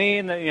 well, it's me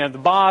and the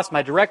boss,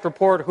 my direct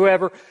report,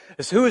 whoever,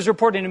 is who is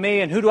reporting to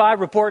me and who do I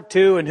report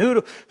to and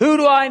who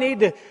do I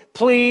need to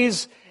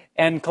please?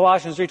 And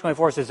Colossians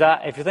 3:24 says,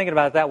 if you're thinking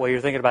about it that way,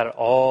 you're thinking about it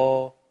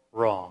all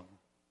wrong.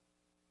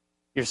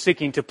 You're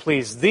seeking to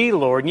please the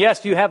Lord. And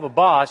yes, you have a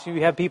boss,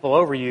 you have people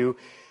over you,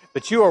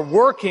 but you are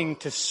working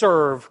to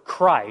serve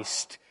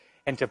Christ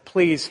and to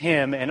please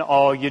Him in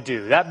all you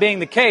do. That being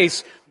the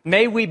case,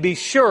 may we be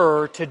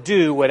sure to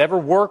do whatever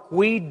work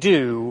we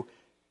do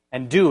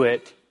and do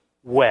it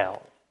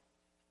well.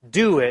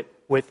 Do it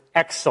with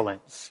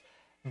excellence.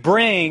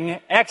 Bring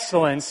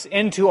excellence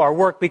into our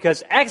work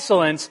because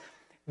excellence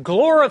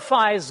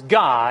glorifies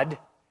God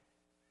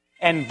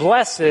and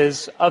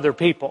blesses other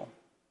people.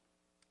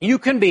 You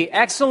can be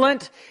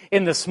excellent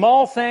in the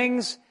small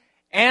things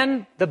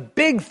and the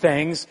big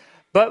things,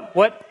 but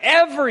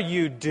whatever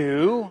you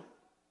do,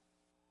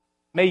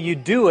 may you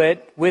do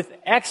it with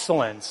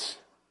excellence.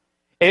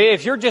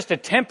 If you're just a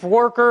temp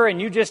worker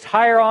and you just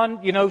hire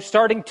on,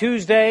 starting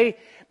Tuesday,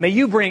 may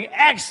you bring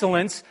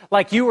excellence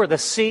like you are the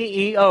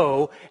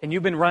CEO and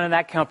you've been running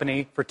that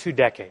company for 2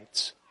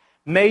 decades.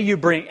 May you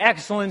bring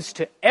excellence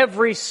to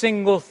every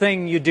single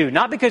thing you do.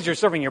 Not because you're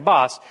serving your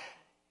boss,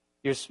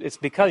 it's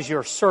because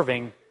you're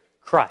serving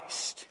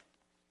Christ.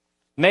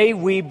 May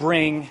we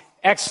bring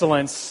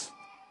excellence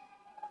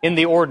in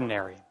the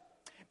ordinary.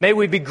 May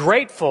we be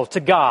grateful to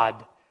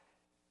God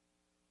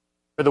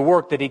for the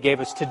work that He gave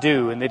us to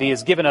do and that He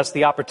has given us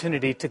the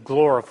opportunity to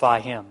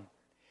glorify Him.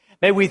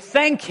 May we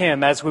thank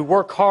Him as we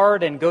work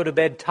hard and go to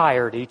bed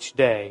tired each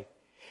day.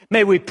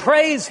 May we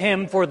praise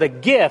Him for the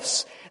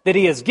gifts that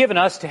He has given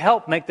us to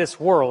help make this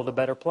world a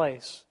better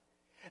place.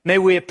 May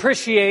we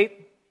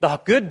appreciate the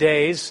good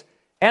days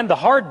and the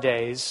hard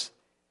days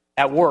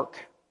at work.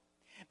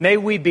 May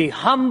we be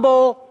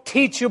humble,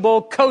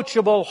 teachable,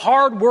 coachable,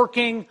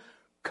 hardworking,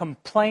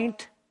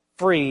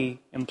 complaint-free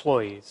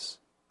employees.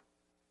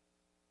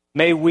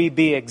 May we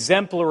be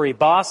exemplary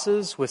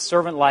bosses with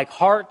servant-like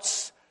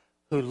hearts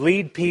who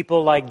lead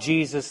people like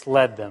Jesus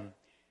led them.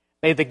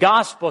 May the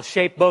gospel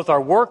shape both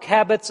our work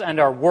habits and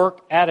our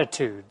work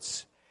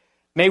attitudes.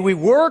 May we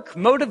work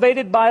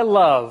motivated by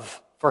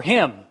love for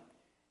Him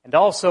and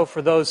also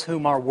for those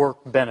whom our work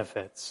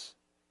benefits.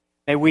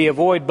 May we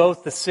avoid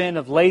both the sin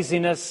of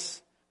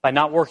laziness by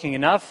not working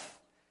enough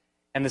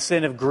and the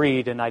sin of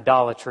greed and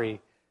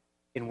idolatry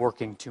in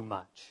working too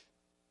much.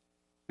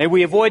 May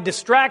we avoid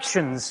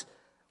distractions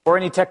or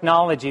any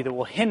technology that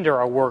will hinder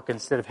our work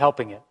instead of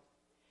helping it.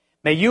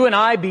 May you and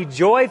I be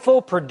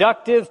joyful,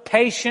 productive,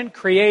 patient,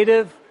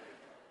 creative,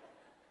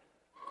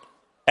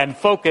 and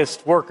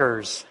focused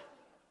workers.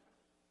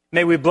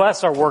 May we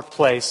bless our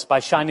workplace by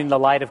shining the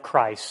light of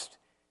Christ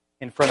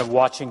in front of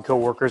watching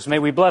coworkers. May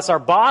we bless our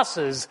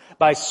bosses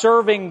by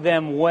serving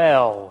them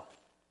well,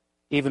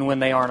 even when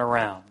they aren't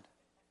around.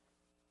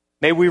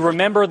 May we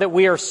remember that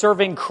we are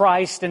serving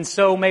Christ, and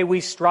so may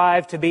we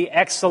strive to be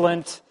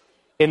excellent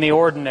in the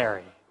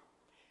ordinary.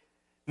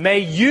 May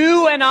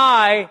you and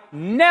I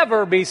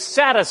never be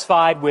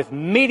satisfied with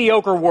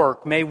mediocre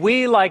work. May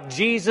we, like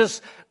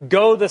Jesus,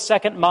 go the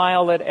second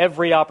mile at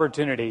every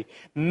opportunity.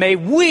 May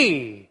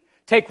we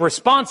take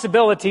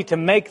responsibility to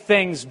make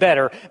things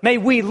better. May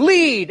we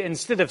lead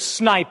instead of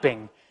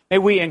sniping. May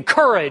we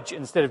encourage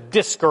instead of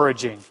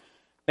discouraging.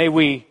 May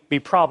we be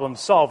problem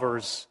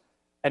solvers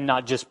and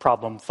not just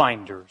problem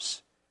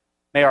finders.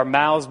 May our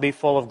mouths be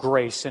full of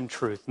grace and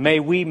truth. May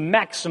we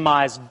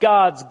maximize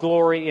God's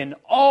glory in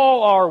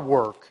all our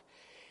work.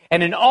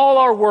 And in all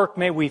our work,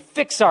 may we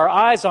fix our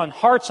eyes on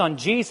hearts on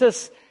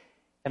Jesus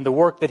and the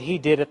work that He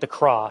did at the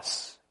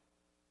cross.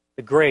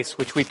 The grace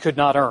which we could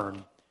not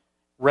earn,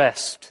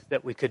 rest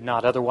that we could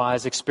not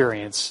otherwise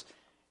experience,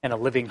 and a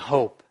living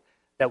hope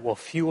that will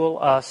fuel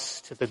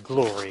us to the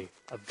glory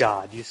of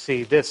God. You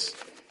see, this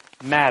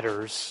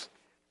matters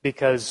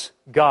because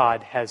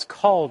God has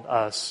called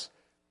us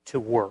to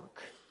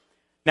work.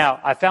 Now,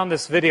 I found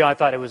this video. I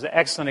thought it was an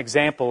excellent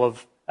example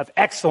of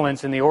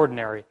excellence in the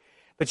ordinary.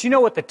 But you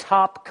know what the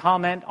top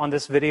comment on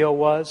this video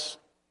was?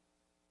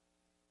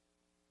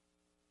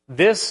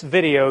 This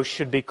video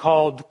should be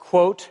called,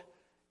 quote,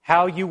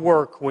 "How you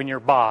work when your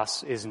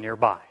boss is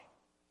nearby." A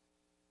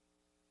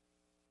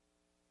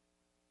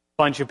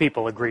bunch of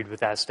people agreed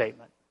with that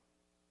statement.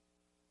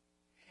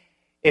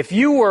 If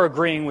you were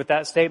agreeing with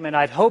that statement,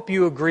 I'd hope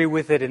you agree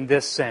with it in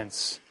this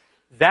sense.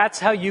 That's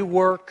how you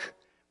work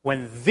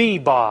when the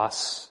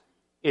boss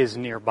is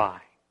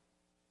nearby,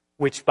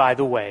 which, by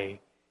the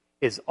way,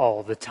 is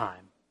all the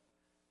time.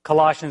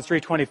 Colossians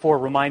 3:24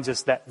 reminds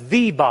us that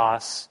the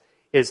boss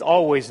is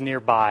always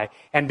nearby,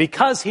 and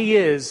because He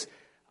is,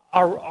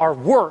 our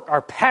work,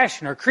 our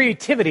passion, our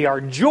creativity,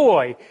 our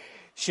joy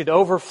should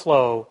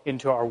overflow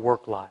into our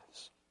work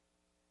lives.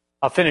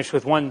 I'll finish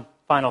with one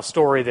final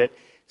story that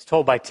is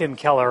told by Tim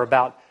Keller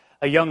about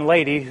a young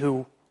lady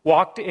who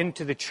walked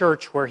into the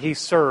church where he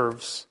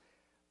serves,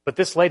 but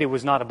this lady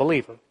was not a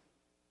believer,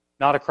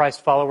 not a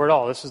Christ follower at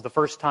all. This is the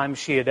first time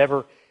she had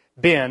ever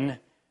been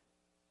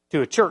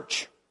to a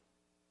church.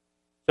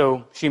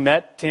 So she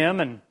met Tim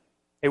and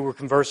they were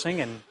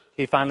conversing, and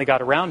he finally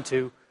got around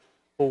to,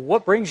 "Well,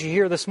 what brings you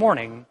here this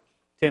morning?"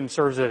 Tim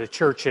serves at a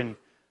church in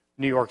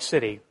New York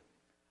City.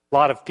 A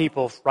lot of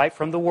people right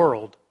from the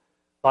world,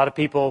 a lot of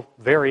people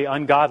very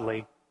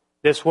ungodly.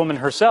 This woman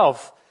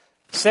herself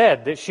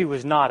said that she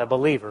was not a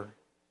believer.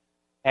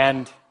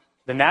 And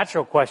the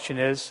natural question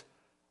is,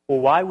 well,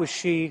 why was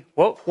she,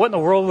 what in the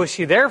world was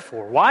she there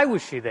for? Why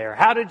was she there?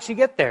 How did she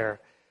get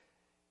there?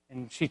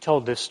 And she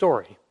told this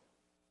story.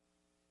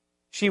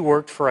 She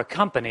worked for a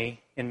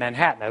company in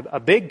Manhattan, a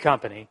big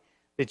company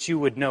that you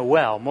would know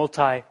well,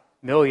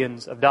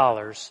 multi-millions of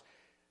dollars,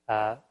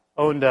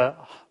 owned a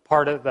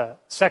part of a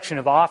section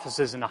of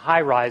offices in a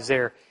high-rise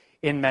there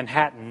in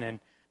Manhattan. And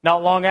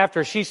not long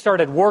after she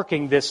started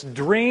working this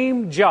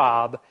dream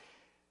job,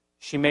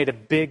 she made a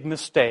big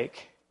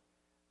mistake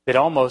that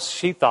almost,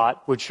 she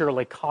thought, would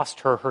surely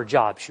cost her her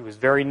job. She was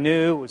very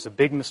new. It was a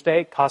big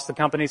mistake, cost the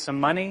company some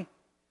money.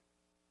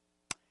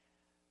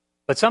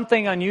 But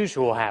something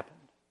unusual happened.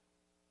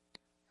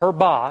 Her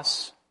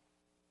boss,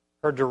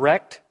 her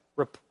direct,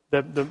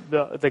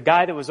 the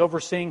guy that was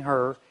overseeing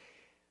her,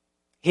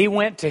 he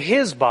went to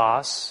his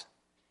boss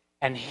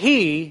and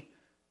he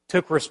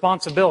took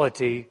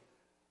responsibility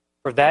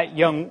for that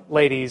young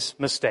lady's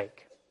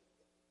mistake.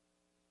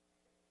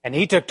 And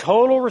he took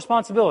total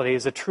responsibility,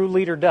 as a true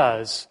leader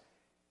does,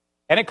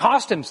 and it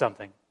cost him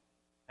something.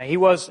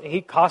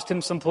 He cost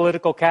him some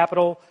political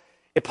capital.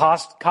 It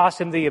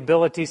cost him the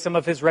ability, some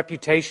of his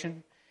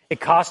reputation. It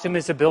cost him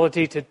his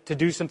ability to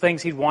do some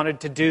things he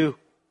wanted to do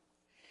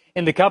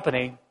in the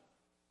company.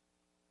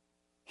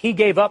 He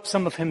gave up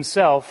some of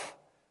himself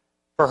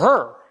for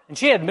her, and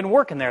she hadn't been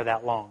working there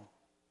that long.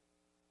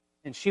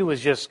 And she was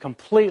just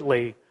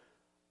completely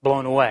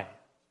blown away.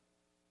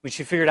 When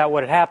she figured out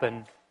what had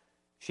happened,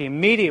 she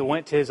immediately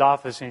went to his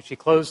office and she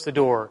closed the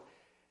door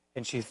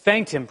and she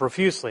thanked him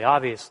profusely,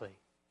 obviously.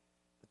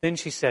 But then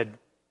she said,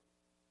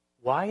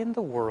 "Why in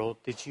the world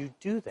did you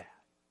do that?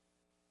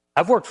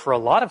 I've worked for a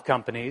lot of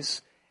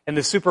companies and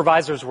the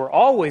supervisors were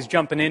always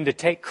jumping in to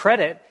take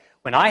credit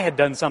when I had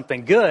done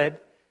something good,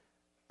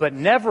 but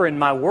never in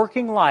my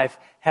working life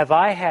have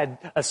I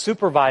had a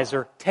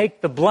supervisor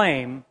take the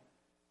blame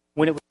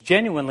when it was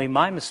genuinely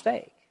my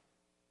mistake.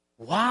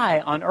 Why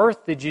on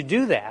earth did you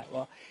do that?"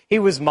 Well, he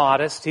was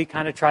modest. He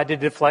kind of tried to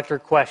deflect her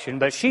question,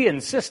 but she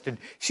insisted.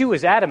 She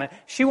was adamant.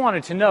 She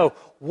wanted to know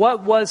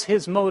what was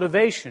his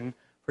motivation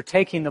for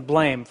taking the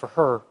blame for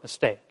her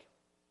mistake.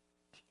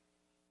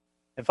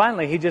 And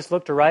finally, he just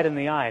looked her right in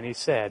the eye and he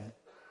said,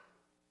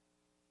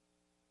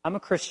 "I'm a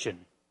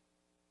Christian.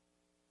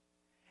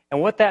 And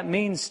what that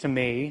means to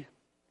me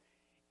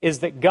is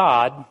that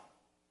God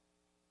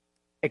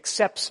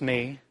accepts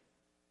me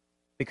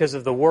because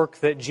of the work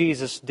that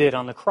Jesus did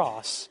on the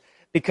cross.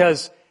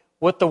 Because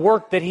what the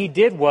work that he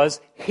did was,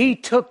 he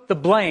took the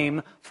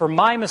blame for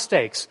my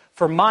mistakes,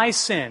 for my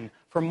sin,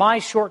 for my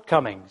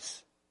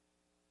shortcomings.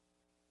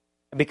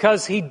 And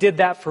because he did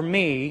that for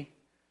me,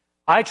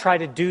 I try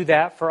to do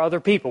that for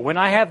other people. When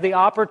I have the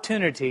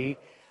opportunity,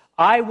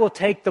 I will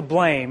take the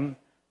blame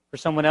for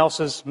someone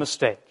else's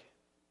mistake.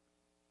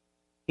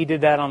 He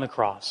did that on the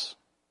cross.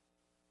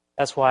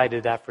 That's why I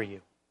did that for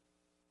you.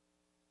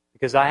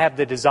 Because I have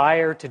the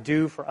desire to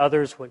do for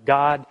others what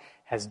God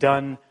has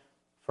done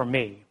for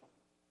me."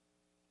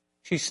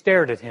 She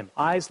stared at him,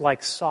 eyes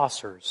like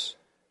saucers,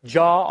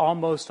 jaw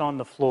almost on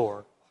the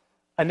floor,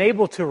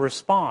 unable to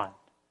respond,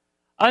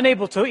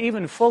 unable to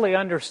even fully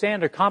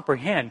understand or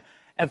comprehend.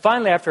 And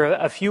finally, after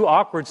a few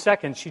awkward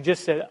seconds, she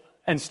just said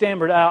and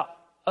stammered out,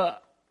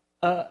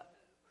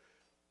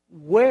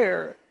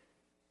 where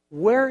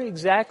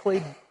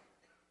exactly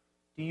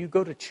do you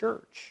go to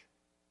church?"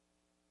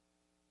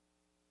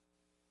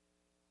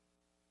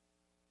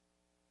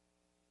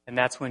 And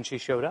that's when she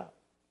showed up.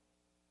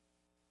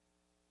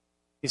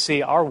 You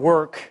see, our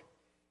work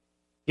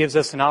gives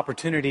us an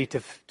opportunity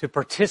to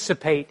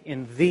participate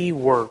in the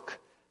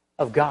work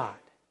of God.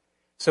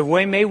 So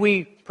may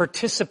we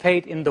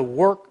participate in the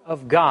work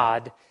of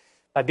God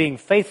by being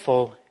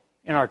faithful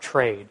in our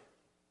trade.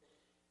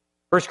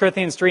 1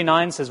 Corinthians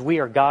 3:9 says we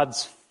are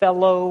God's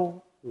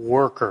fellow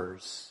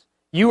workers.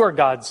 You are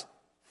God's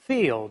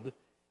field.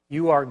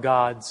 You are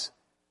God's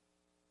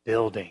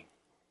building.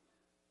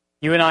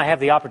 You and I have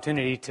the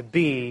opportunity to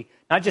be,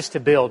 not just to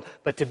build,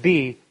 but to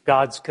be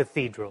God's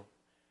cathedral.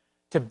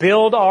 To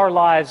build our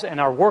lives and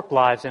our work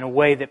lives in a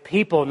way that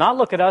people not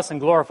look at us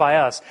and glorify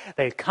us.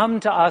 They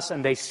come to us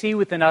and they see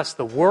within us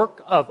the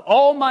work of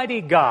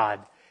Almighty God.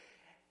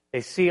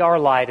 They see our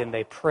light and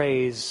they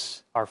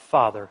praise our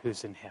Father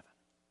who's in heaven.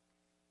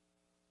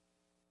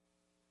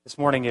 This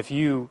morning, if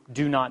you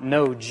do not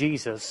know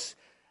Jesus,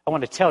 I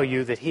want to tell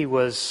you that he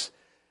was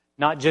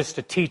not just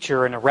a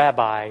teacher and a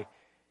rabbi,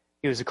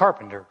 he was a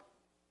carpenter.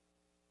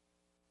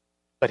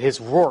 But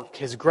his work,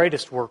 his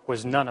greatest work,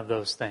 was none of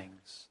those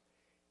things.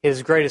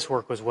 His greatest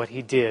work was what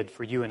he did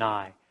for you and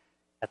I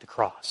at the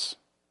cross.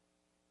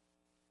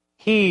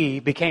 He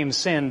became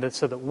sin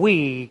so that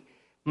we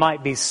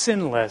might be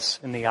sinless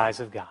in the eyes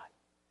of God.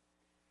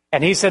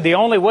 And he said the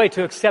only way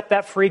to accept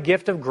that free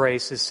gift of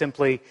grace is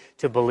simply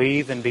to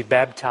believe and be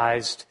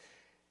baptized.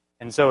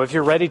 And so if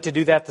you're ready to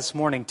do that this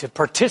morning, to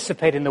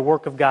participate in the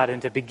work of God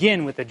and to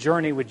begin with a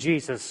journey with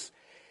Jesus,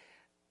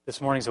 this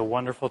morning's a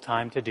wonderful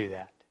time to do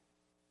that.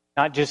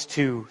 Not just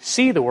to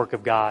see the work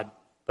of God,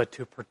 but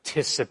to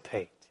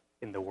participate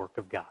in the work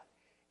of God.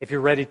 If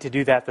you're ready to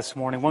do that this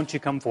morning, won't you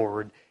come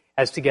forward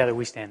as together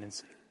we stand and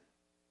sing.